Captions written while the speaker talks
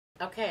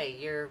Okay,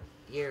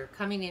 you're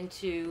coming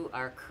into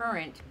our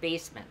current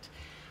basement,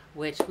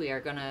 which we are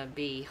going to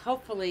be,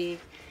 hopefully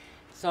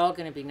it's all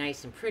going to be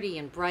nice and pretty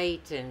and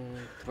bright, and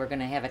we're going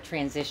to have a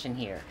transition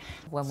here.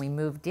 When we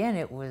moved in,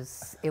 it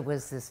was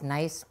this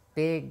nice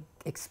big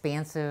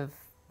expansive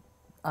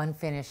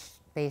unfinished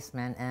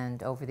basement,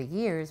 and over the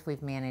years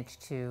we've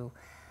managed to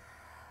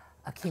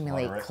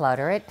accumulate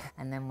clutter it.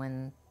 And then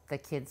when the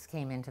kids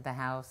came into the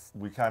house,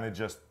 we kind of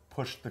just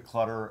pushed the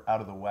clutter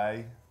out of the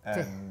way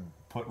and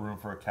put room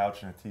for a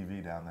couch and a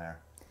TV down there.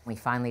 We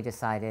finally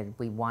decided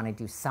we want to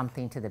do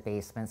something to the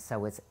basement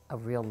so it's a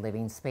real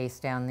living space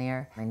down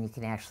there, and you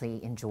can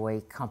actually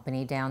enjoy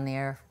company down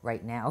there.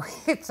 Right now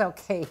it's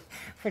okay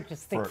for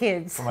just the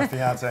kids. For my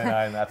fiance and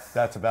I, and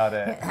that's about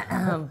it.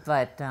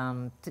 But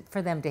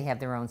for them to have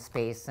their own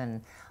space,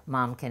 and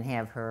Mom can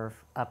have her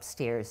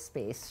upstairs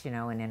space, you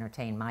know, and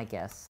entertain my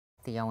guests.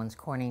 The Owens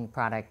Corning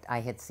product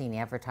I had seen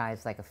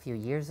advertised like a few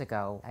years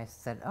ago. I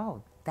said,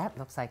 oh, that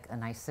looks like a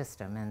nice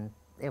system, and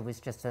it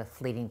was just a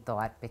fleeting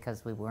thought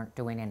because we weren't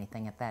doing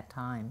anything at that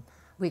time.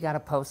 We got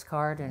a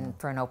postcard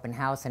for an open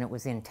house, and it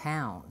was in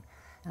town.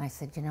 And I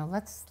said, you know,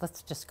 let's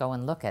just go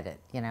and look at it,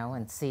 you know,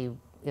 and see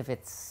if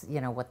it's, you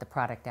know, what the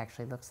product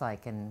actually looks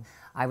like. And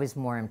I was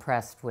more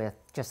impressed with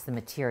just the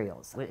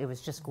materials. It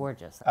was just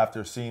gorgeous.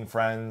 After seeing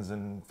friends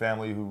and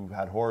family who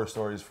had horror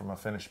stories from a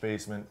finished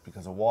basement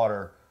because of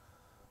water,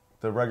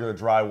 the regular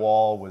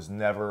drywall was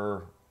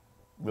never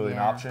really an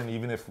option.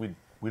 Even if we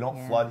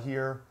don't flood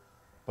here,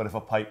 but if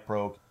a pipe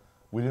broke,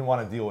 we didn't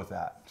want to deal with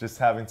that. Just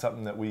having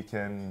something that we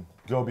can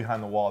go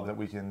behind the wall, that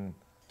we can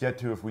get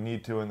to if we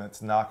need to, and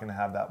that's not going to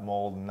have that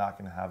mold and not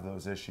going to have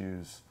those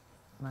issues,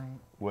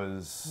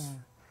 was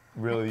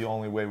really the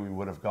only way we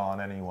would have gone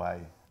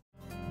anyway.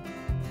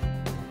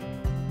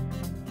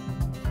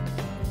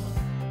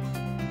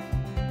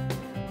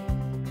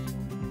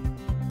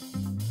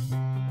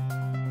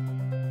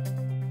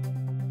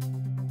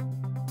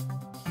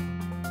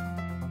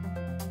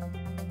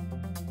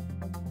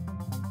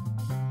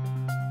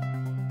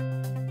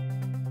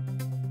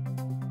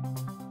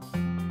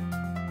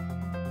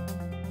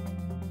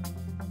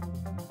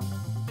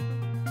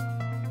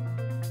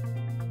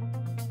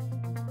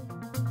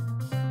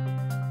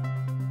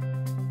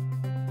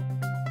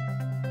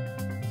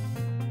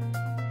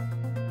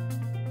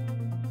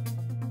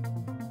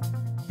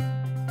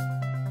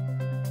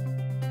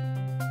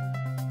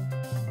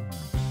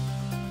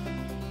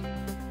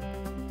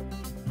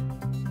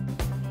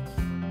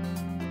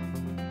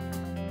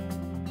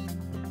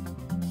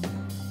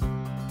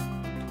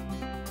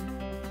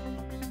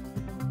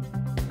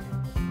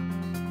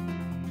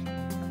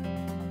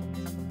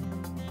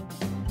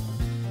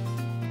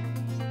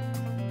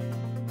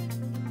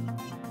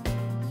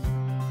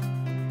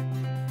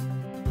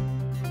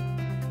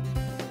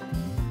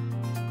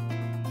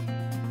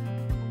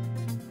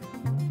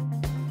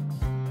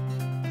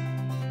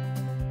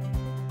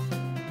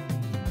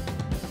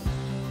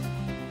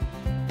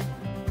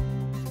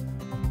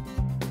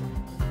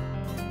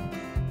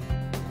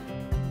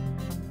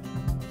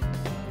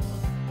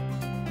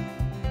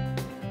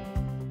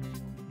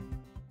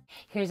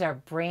 Here's our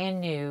brand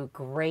new,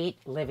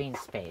 great living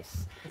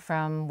space.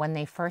 From when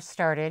they first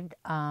started,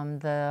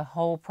 the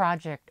whole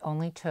project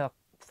only took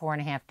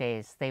 4.5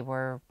 days. They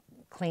were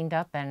cleaned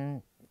up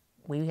and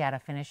we had a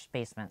finished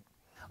basement.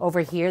 Over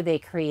here, they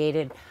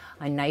created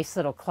a nice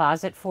little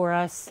closet for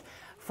us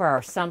for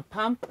our sump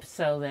pump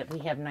so that we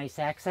have nice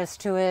access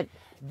to it.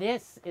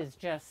 This is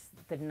just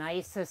the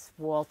nicest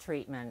wall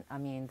treatment. I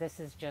mean, this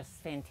is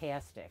just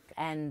fantastic.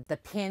 And the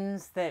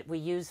pins that we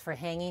use for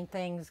hanging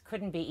things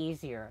couldn't be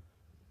easier.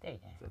 There you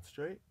go. Is that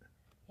straight?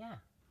 Yeah.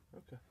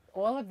 Okay.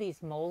 All of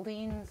these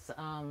moldings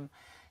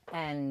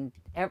and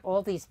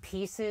all these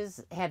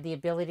pieces had the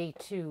ability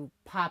to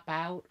pop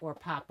out or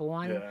pop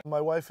on. Yeah.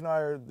 My wife and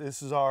I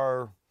this is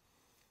our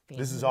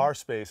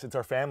space. It's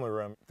our family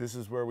room. This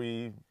is where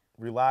we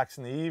relax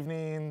in the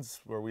evenings,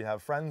 where we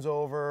have friends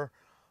over.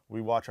 We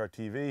watch our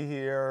TV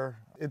here.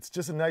 It's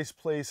just a nice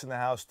place in the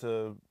house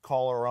to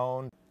call our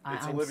own.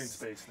 It's a living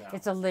space now.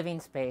 It's a living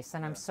space,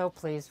 and I'm so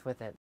pleased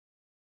with it.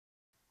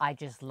 I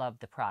just love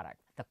the product.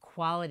 The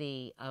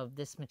quality of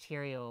this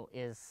material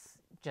is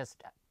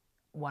just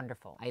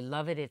wonderful. I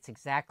love it. It's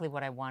exactly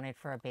what I wanted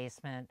for a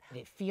basement.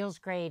 It feels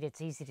great. It's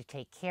easy to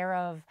take care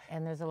of,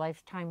 and there's a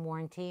lifetime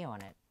warranty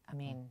on it. I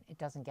mean, it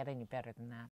doesn't get any better than that.